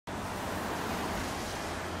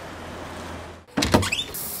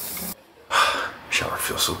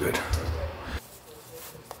feels so good.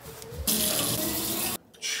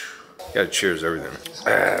 Gotta cheers everything.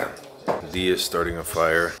 Leah is starting a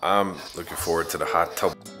fire. I'm looking forward to the hot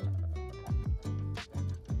tub.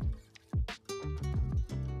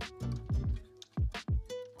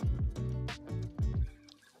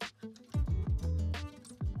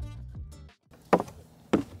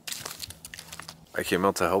 I came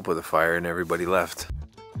out to help with the fire and everybody left.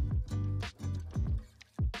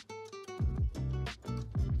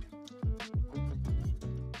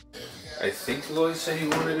 I think Lloyd said he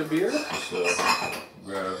wanted a beer, so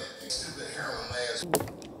grab.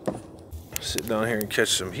 Sit down here and catch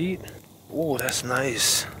some heat. Oh, that's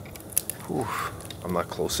nice. Whew. I'm not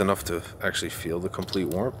close enough to actually feel the complete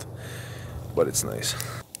warmth, but it's nice.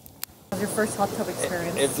 Your first hot tub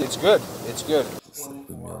experience. It's good. It's good.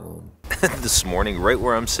 This morning, right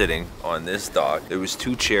where I'm sitting on this dock, there was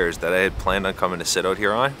 2 chairs that I had planned on coming to sit out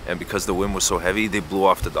here on, and because the wind was so heavy, they blew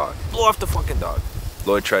off the dock. Blew off the fucking dock.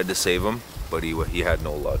 Lloyd tried to save him, but he had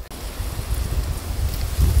no luck.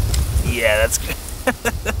 Yeah, that's good.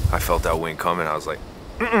 I felt that wind coming. I was like,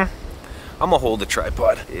 I'm gonna hold the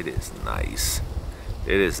tripod. It is nice.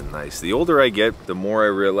 It is nice. The older I get, the more I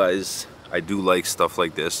realize I do like stuff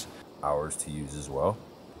like this. Hours to use as well.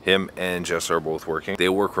 Him and Jess are both working. They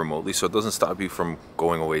work remotely, so it doesn't stop you from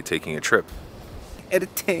going away taking a trip.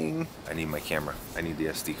 Editing. I need my camera. I need the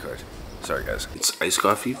SD card. Sorry guys. It's iced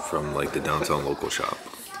coffee from like the downtown local shop.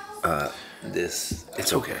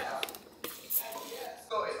 It's okay.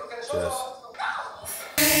 Jess.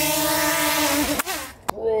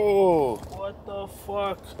 Bro, what the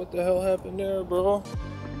fuck? What the hell happened there, bro?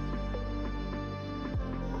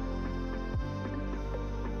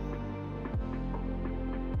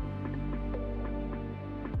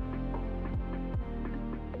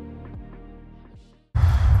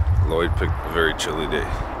 Lloyd picked a very chilly day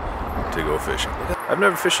to go fishing. I've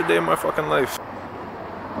never fished a day in my fucking life.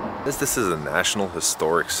 This is a National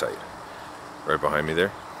Historic Site. Right behind me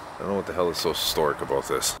there. I don't know what the hell is so historic about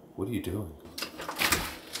this. What are you doing?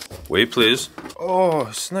 Wait, please. Oh,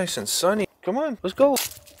 it's nice and sunny. Come on, let's go.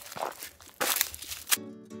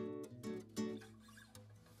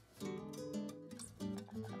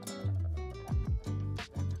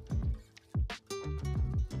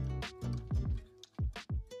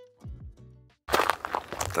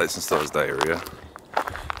 Tyson still has diarrhea.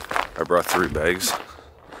 I brought 3 bags.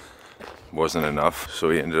 Wasn't enough, so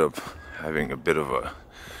he ended up having a bit of a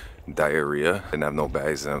diarrhea. Didn't have no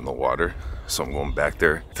bags, didn't have no water. So I'm going back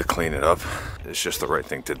there to clean it up. It's just the right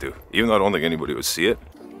thing to do. Even though I don't think anybody would see it.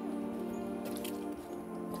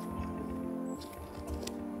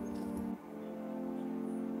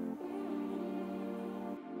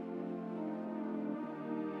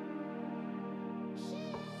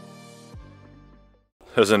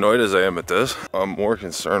 As annoyed as I am at this, I'm more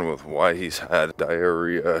concerned with why he's had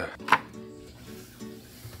diarrhea.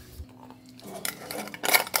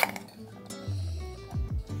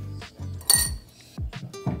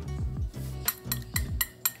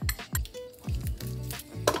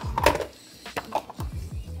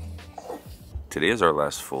 Today is our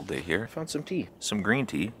last full day here. I found some tea, some green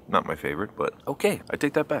tea. Not my favorite, but okay, I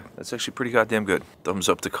take that back. That's actually pretty goddamn good. Thumbs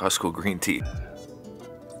up to Costco green tea.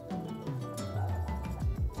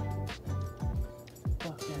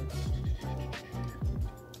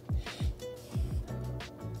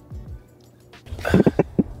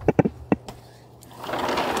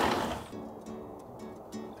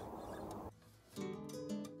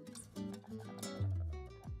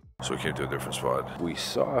 So we came to a different spot. We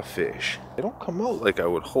saw a fish. They don't come out like I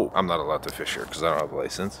would hope. I'm not allowed to fish here because I don't have a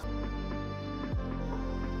license.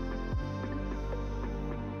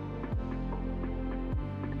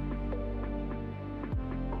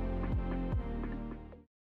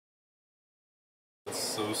 It's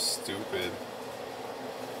so stupid.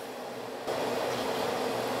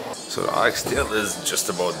 So the oxtail is just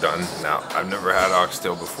about done. Now, I've never had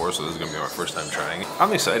oxtail before, so this is gonna be my first time trying it.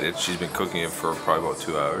 I'm excited. She's been cooking it for probably about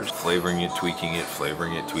 2 hours. Flavoring it, tweaking it,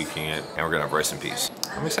 flavoring it, tweaking it, and we're gonna have rice and peas.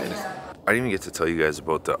 I'm excited. I didn't even get to tell you guys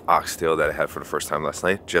about the oxtail that I had for the first time last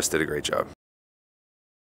night. Jess did a great job.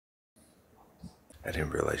 I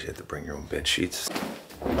didn't realize you had to bring your own bed sheets.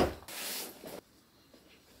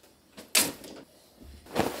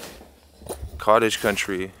 Cottage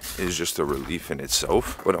country is just a relief in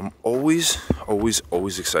itself, but I'm always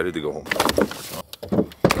excited to go home.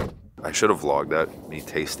 I should have vlogged that, me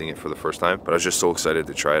tasting it for the first time, but I was just so excited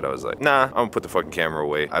to try it. I was like, nah, I'm gonna put the fucking camera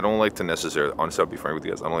away. I don't like to necessarily, honestly, I'll be frank with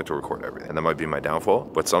you guys, I don't like to record everything. And that might be my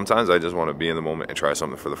downfall, but sometimes I just want to be in the moment and try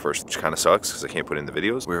something for the first, which kind of sucks because I can't put in the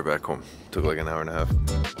videos. We were back home. Took like an hour and a half.